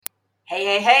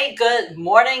Hey, good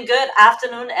morning, good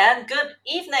afternoon, and good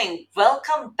evening.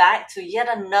 Welcome back to yet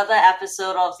another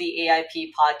episode of the AIP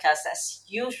podcast. As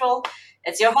usual,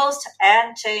 it's your host,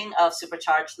 Ann Cheng of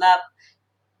Supercharged Lab,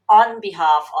 on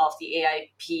behalf of the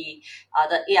AIP,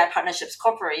 the AI Partnerships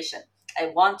Corporation. I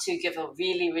want to give a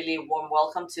really warm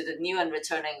welcome to the new and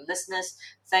returning listeners.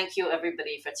 Thank you,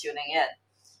 everybody, for tuning in.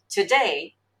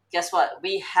 Today, guess what?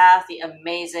 We have the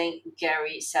amazing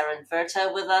Gary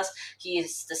Saarenvirta with us. He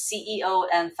is the CEO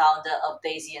and founder of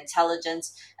Daisy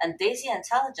Intelligence. And Daisy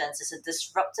Intelligence is a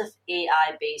disruptive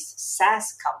AI based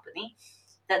SaaS company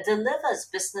that delivers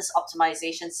business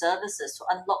optimization services to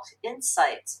unlock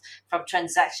insights from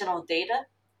transactional data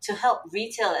to help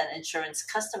retail and insurance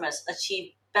customers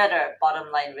achieve better bottom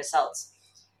line results.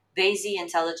 Daisy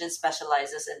Intelligence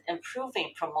specializes in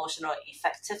improving promotional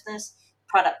effectiveness,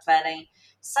 product planning,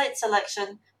 site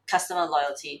selection, customer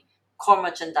loyalty, core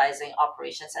merchandising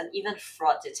operations, and even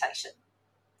fraud detection.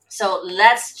 So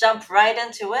let's jump right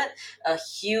into it. A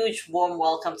huge warm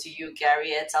welcome to you, Gary.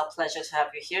 It's our pleasure to have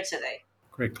you here today.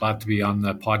 Great, glad to be on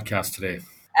the podcast today.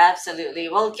 Absolutely.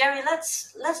 Well, Gary,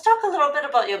 let's talk a little bit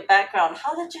about your background.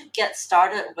 How did you get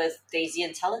started with Daisy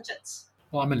Intelligence?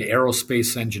 Well, I'm an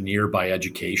aerospace engineer by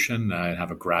education. I have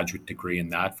a graduate degree in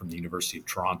that from the University of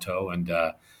Toronto. And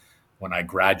when I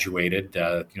graduated,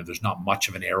 there's not much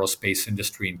of an aerospace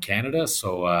industry in Canada.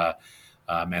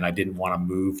 And I didn't want to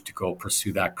move to go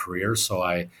pursue that career. So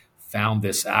I found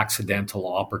this accidental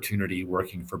opportunity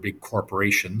working for big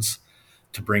corporations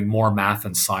to bring more math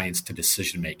and science to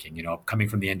decision making. Coming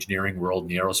from the engineering world and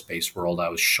the aerospace world, I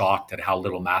was shocked at how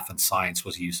little math and science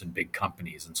was used in big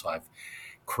companies. And so I've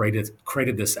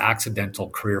created this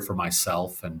accidental career for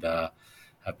myself, and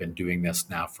have been doing this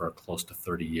now for close to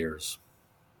 30 years.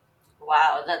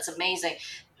 Wow, that's amazing.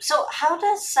 So, how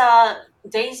does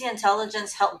Daisy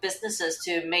Intelligence help businesses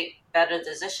to make better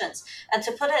decisions? And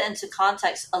to put it into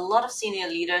context, a lot of senior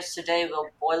leaders today will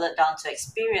boil it down to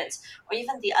experience or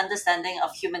even the understanding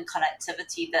of human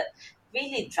connectivity that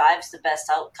really drives the best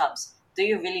outcomes. Do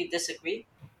you really disagree?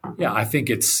 Yeah, I think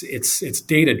it's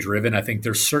data driven. I think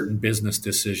there's certain business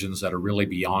decisions that are really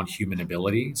beyond human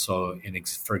ability. So,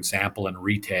 for example, in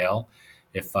retail,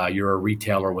 if you're a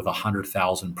retailer with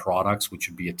 100,000 products, which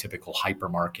would be a typical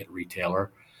hypermarket retailer,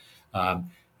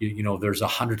 there's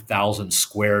 100,000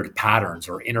 squared patterns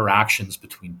or interactions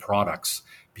between products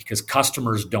because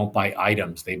customers don't buy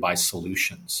items; they buy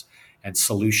solutions. And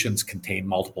solutions contain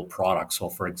multiple products. So,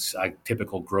 for a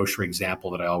typical grocery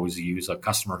example that I always use, a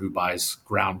customer who buys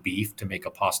ground beef to make a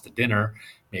pasta dinner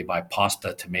may buy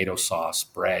pasta, tomato sauce,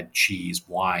 bread, cheese,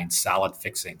 wine, salad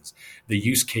fixings. The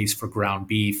use case for ground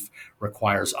beef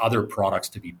requires other products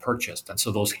to be purchased. And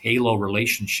so those halo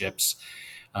relationships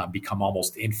become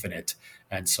almost infinite.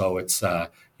 And so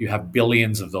you have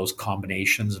billions of those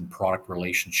combinations and product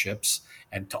relationships.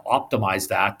 And to optimize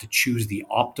that, to choose the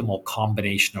optimal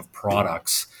combination of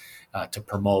products to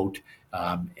promote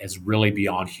is really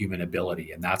beyond human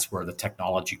ability. And that's where the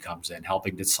technology comes in,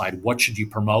 helping decide what should you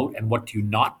promote and what do you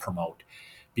not promote.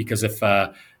 Because if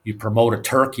you promote a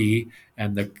turkey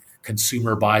and the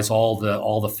consumer buys all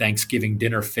the Thanksgiving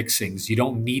dinner fixings, you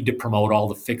don't need to promote all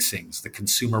the fixings. The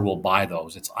consumer will buy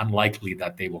those. It's unlikely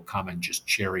that they will come and just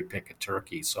cherry pick a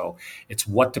turkey. So it's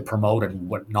what to promote and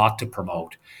what not to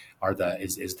promote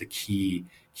is the key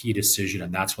decision,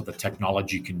 and that's what the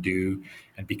technology can do.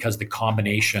 And because the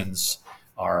combinations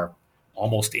are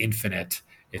almost infinite,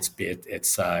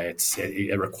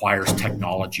 it requires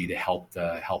technology to help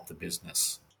the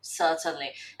business.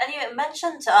 Certainly. And you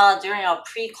mentioned during our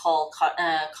pre-call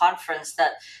conference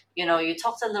that, you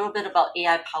talked a little bit about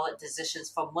AI-powered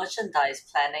decisions for merchandise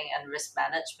planning and risk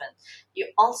management. You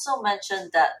also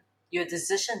mentioned that your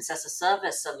decisions as a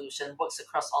service solution works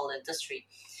across all industry.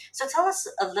 So tell us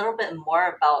a little bit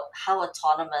more about how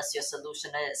autonomous your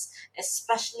solution is,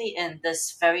 especially in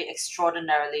this very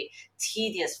extraordinarily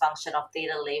tedious function of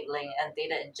data labeling and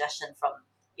data ingestion from,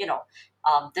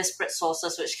 disparate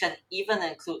sources, which can even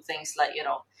include things like,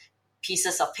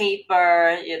 pieces of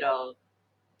paper,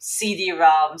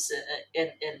 CD-ROMs in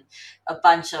a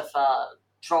bunch of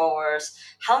drawers.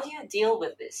 How do you deal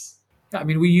with this? I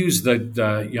mean, we use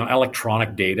the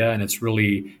electronic data, and it's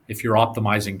really, if you're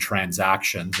optimizing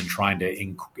transactions and trying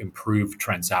to improve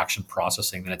transaction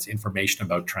processing, then it's information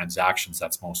about transactions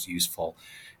that's most useful.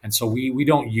 And so we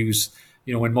don't use,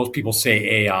 when most people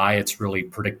say AI, it's really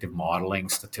predictive modeling,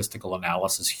 statistical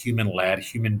analysis, human-led,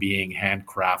 human being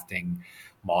handcrafting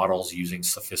models using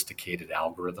sophisticated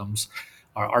algorithms.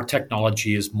 Our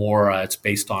technology is more, it's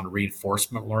based on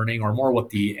reinforcement learning, or more what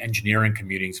the engineering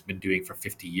community has been doing for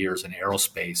 50 years in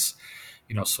aerospace.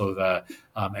 So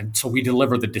and so we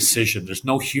deliver the decision. There's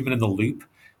no human in the loop.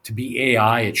 To be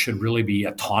AI, it should really be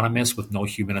autonomous with no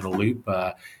human in the loop.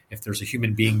 If there's a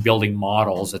human being building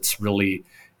models, it's really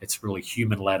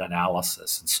human-led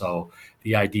analysis. And so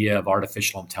the idea of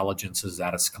artificial intelligence is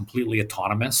that it's completely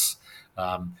autonomous,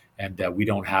 and we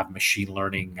don't have machine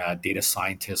learning data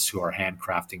scientists who are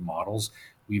handcrafting models.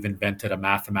 We've invented a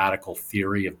mathematical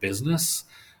theory of business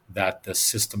that the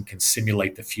system can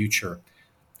simulate the future.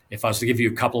 If I was to give you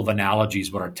a couple of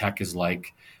analogies, what our tech is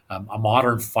like, a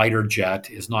modern fighter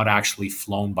jet is not actually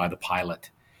flown by the pilot.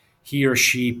 He or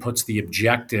she puts the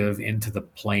objective into the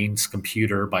plane's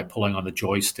computer by pulling on the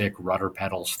joystick, rudder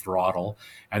pedals, throttle,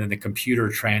 and then the computer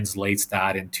translates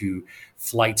that into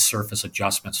flight surface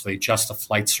adjustments. So they adjust the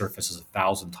flight surfaces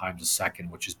 1,000 times a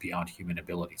second, which is beyond human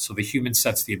ability. So the human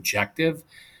sets the objective,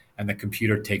 and the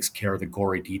computer takes care of the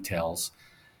gory details.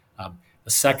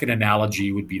 The second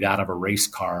analogy would be that of a race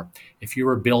car. If you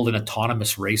were to build an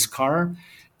autonomous race car,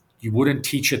 you wouldn't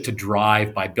teach it to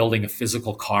drive by building a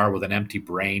physical car with an empty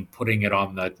brain, putting it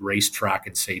on the racetrack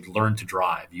and say, learn to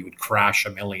drive. You would crash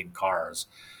a million cars.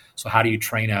 So how do you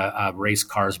train a race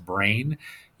car's brain?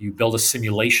 You build a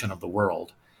simulation of the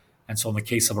world. And so in the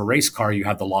case of a race car, you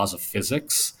have the laws of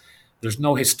physics. There's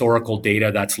no historical data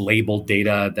that's labeled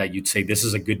data that you'd say this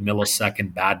is a good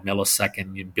millisecond, bad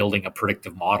millisecond in building a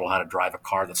predictive model how to drive a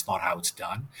car. That's not how it's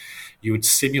done. You would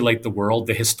simulate the world.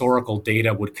 The historical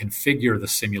data would configure the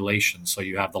simulation. So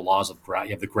you have the laws of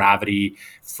you have the gravity,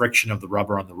 friction of the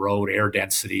rubber on the road, air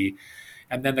density.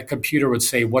 And then the computer would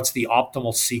say, what's the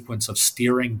optimal sequence of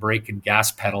steering, brake, and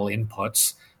gas pedal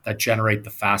inputs that generate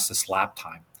the fastest lap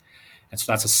time? And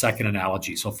so that's a second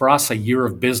analogy. So for us, a year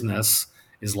of business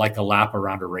is like a lap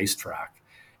around a racetrack.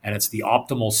 And it's the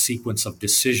optimal sequence of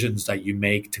decisions that you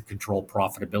make to control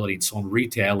profitability. And so in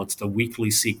retail, it's the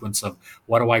weekly sequence of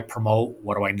what do I promote?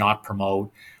 What do I not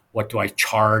promote? What do I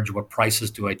charge? What prices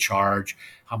do I charge?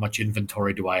 How much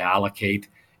inventory do I allocate?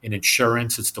 In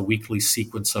insurance, it's the weekly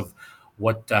sequence of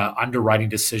what underwriting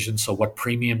decisions. So what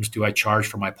premiums do I charge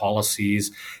for my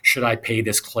policies? Should I pay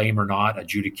this claim or not?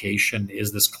 Adjudication,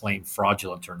 is this claim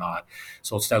fraudulent or not?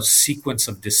 So it's that sequence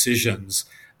of decisions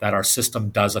that our system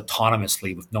does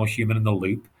autonomously with no human in the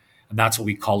loop. And that's what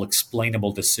we call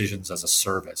explainable decisions as a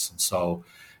service. And so,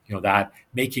 that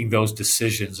making those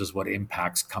decisions is what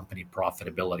impacts company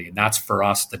profitability. And that's for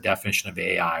us the definition of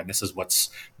AI. And this is what's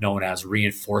known as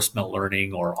reinforcement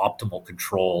learning or optimal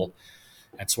control.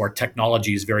 And so our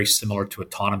technology is very similar to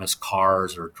autonomous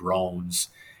cars or drones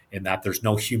in that there's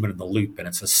no human in the loop, and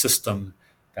it's a system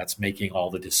that's making all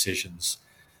the decisions.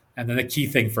 And then the key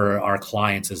thing for our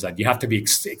clients is that you have to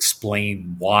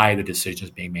explain why the decision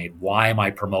is being made. Why am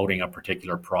I promoting a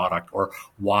particular product, or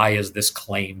why is this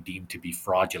claim deemed to be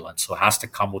fraudulent? So it has to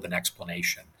come with an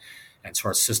explanation. And so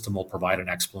our system will provide an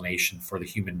explanation for the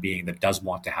human being that does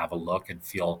want to have a look and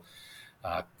feel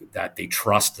that they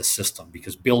trust the system,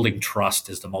 because building trust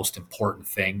is the most important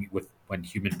thing when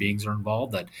human beings are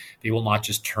involved, that they will not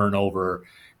just turn over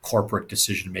corporate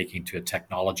decision making to a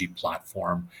technology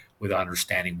platform without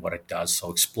understanding what it does.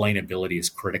 So explainability is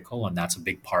critical, and that's a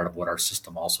big part of what our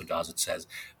system also does. It says,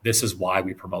 this is why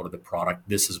we promoted the product.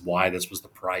 This is why this was the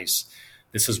price.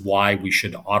 This is why we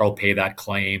should auto pay that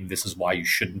claim. This is why you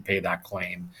shouldn't pay that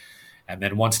claim. And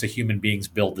then once the human beings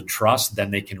build the trust, then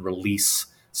they can release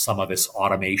some of this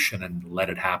automation and let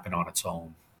it happen on its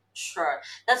own. Sure,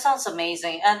 that sounds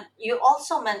amazing. And you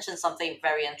also mentioned something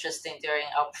very interesting during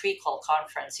our pre-call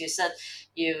conference. You said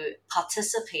you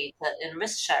participated in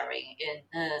risk sharing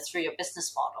through your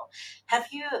business model. Have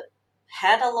you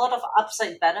had a lot of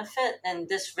upside benefit in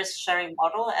this risk sharing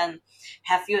model, and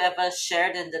have you ever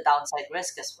shared in the downside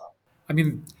risk as well? I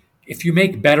mean, if you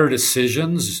make better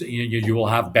decisions, you will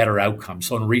have better outcomes.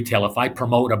 So in retail, if I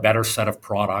promote a better set of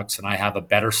products and I have a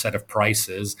better set of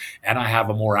prices and I have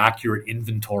a more accurate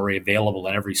inventory available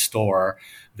in every store,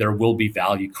 there will be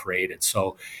value created.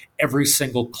 So every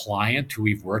single client who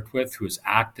we've worked with who has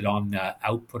acted on the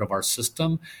output of our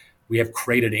system, we have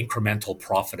created incremental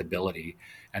profitability.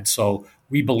 And so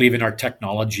we believe in our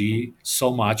technology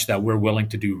so much that we're willing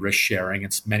to do risk sharing.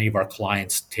 And many of our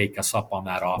clients take us up on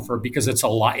that offer because it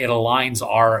aligns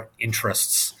our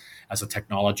interests as a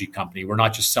technology company. We're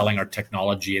not just selling our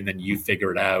technology and then you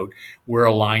figure it out. We're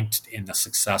aligned in the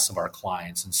success of our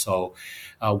clients. And so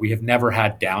we have never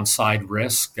had downside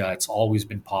risk. It's always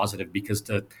been positive because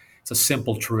it's a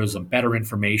simple truism: better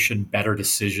information, better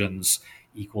decisions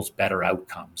equals better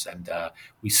outcomes. And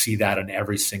we see that in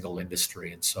every single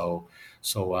industry. And so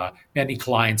many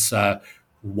clients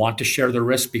want to share the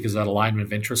risk because of that alignment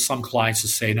of interest. Some clients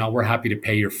just say, no, we're happy to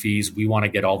pay your fees. We want to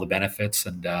get all the benefits.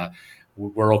 And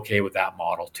we're okay with that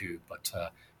model too. But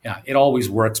yeah, it always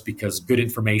works because good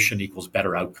information equals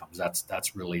better outcomes.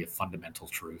 That's really a fundamental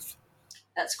truth.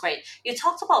 That's great. You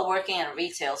talked about working in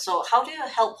retail. So, how do you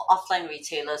help offline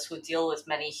retailers who deal with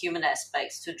many human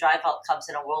aspects to drive outcomes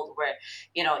in a world where,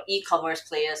 e-commerce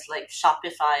players like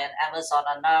Shopify and Amazon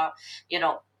are now,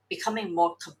 becoming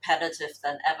more competitive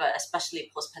than ever, especially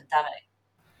post-pandemic?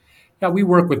 Yeah, we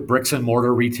work with bricks and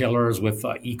mortar retailers, with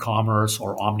e-commerce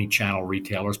or omni-channel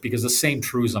retailers, because the same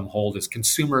truism hold is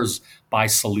consumers buy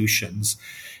solutions.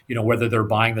 Whether they're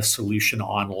buying the solution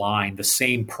online, the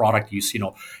same product use.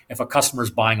 If a customer is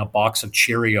buying a box of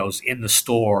Cheerios in the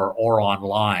store or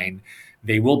online,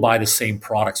 they will buy the same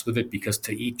products with it, because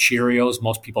to eat Cheerios,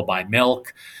 most people buy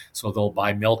milk. So they'll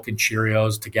buy milk and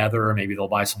Cheerios together. Maybe they'll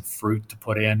buy some fruit to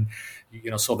put in.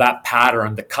 So that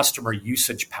pattern, the customer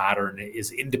usage pattern,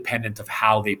 is independent of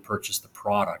how they purchase the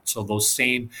product. So those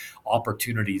same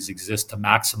opportunities exist to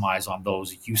maximize on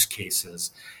those use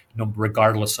cases,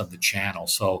 regardless of the channel.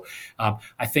 So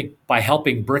I think by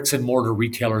helping bricks and mortar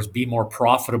retailers be more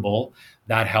profitable,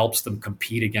 that helps them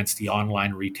compete against the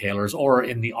online retailers. Or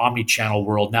in the omni-channel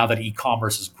world, now that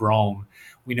e-commerce has grown,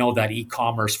 we know that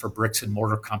e-commerce for bricks and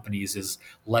mortar companies is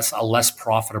a less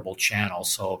profitable channel.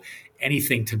 So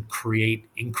anything to create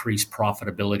increased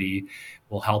profitability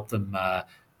will help them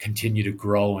continue to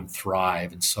grow and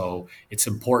thrive. And so it's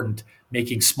important.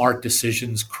 Making smart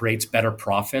decisions creates better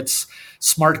profits.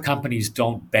 Smart companies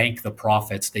don't bank the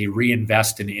profits. They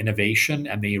reinvest in innovation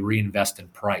and they reinvest in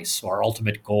price. So our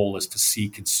ultimate goal is to see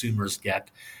consumers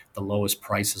get the lowest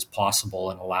prices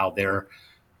possible and allow their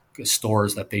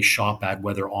stores that they shop at,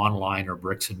 whether online or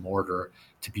bricks and mortar,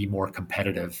 to be more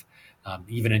competitive.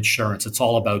 Even insurance, it's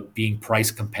all about being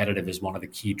price competitive, is one of the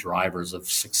key drivers of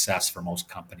success for most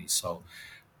companies. So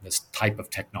this type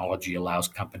of technology allows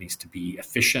companies to be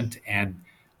efficient and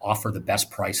offer the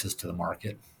best prices to the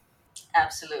market.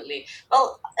 Absolutely.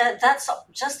 Well, that's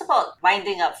just about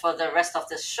winding up for the rest of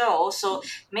the show. So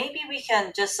maybe we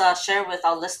can just share with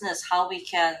our listeners how we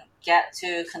can get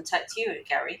to contact you,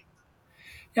 Gary.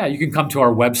 Yeah, you can come to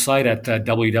our website at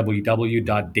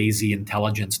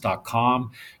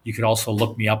www.daisyintelligence.com. You could also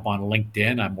look me up on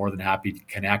LinkedIn. I'm more than happy to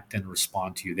connect and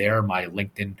respond to you there. My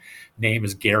LinkedIn name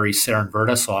is Gary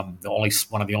Saarenvirta, so I'm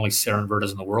one of the only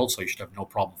Saarenvirtas in the world, so you should have no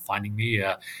problem finding me.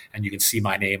 And you can see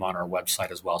my name on our website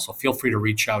as well. So feel free to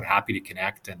reach out. Happy to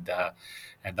connect, and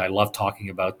I love talking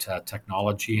about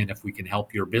technology. And if we can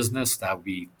help your business, that would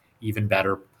be even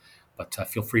better. But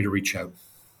feel free to reach out.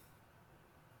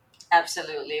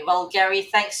 Absolutely. Well, Gary,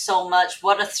 thanks so much.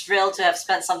 What a thrill to have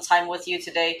spent some time with you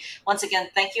today. Once again,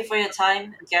 thank you for your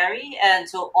time, Gary. And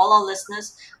to all our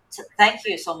listeners, thank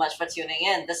you so much for tuning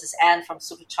in. This is Anne from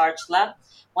Supercharged Lab.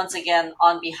 Once again,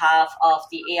 on behalf of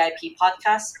the AIP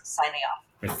podcast, signing off.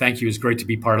 Thank you. It's great to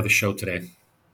be part of the show today.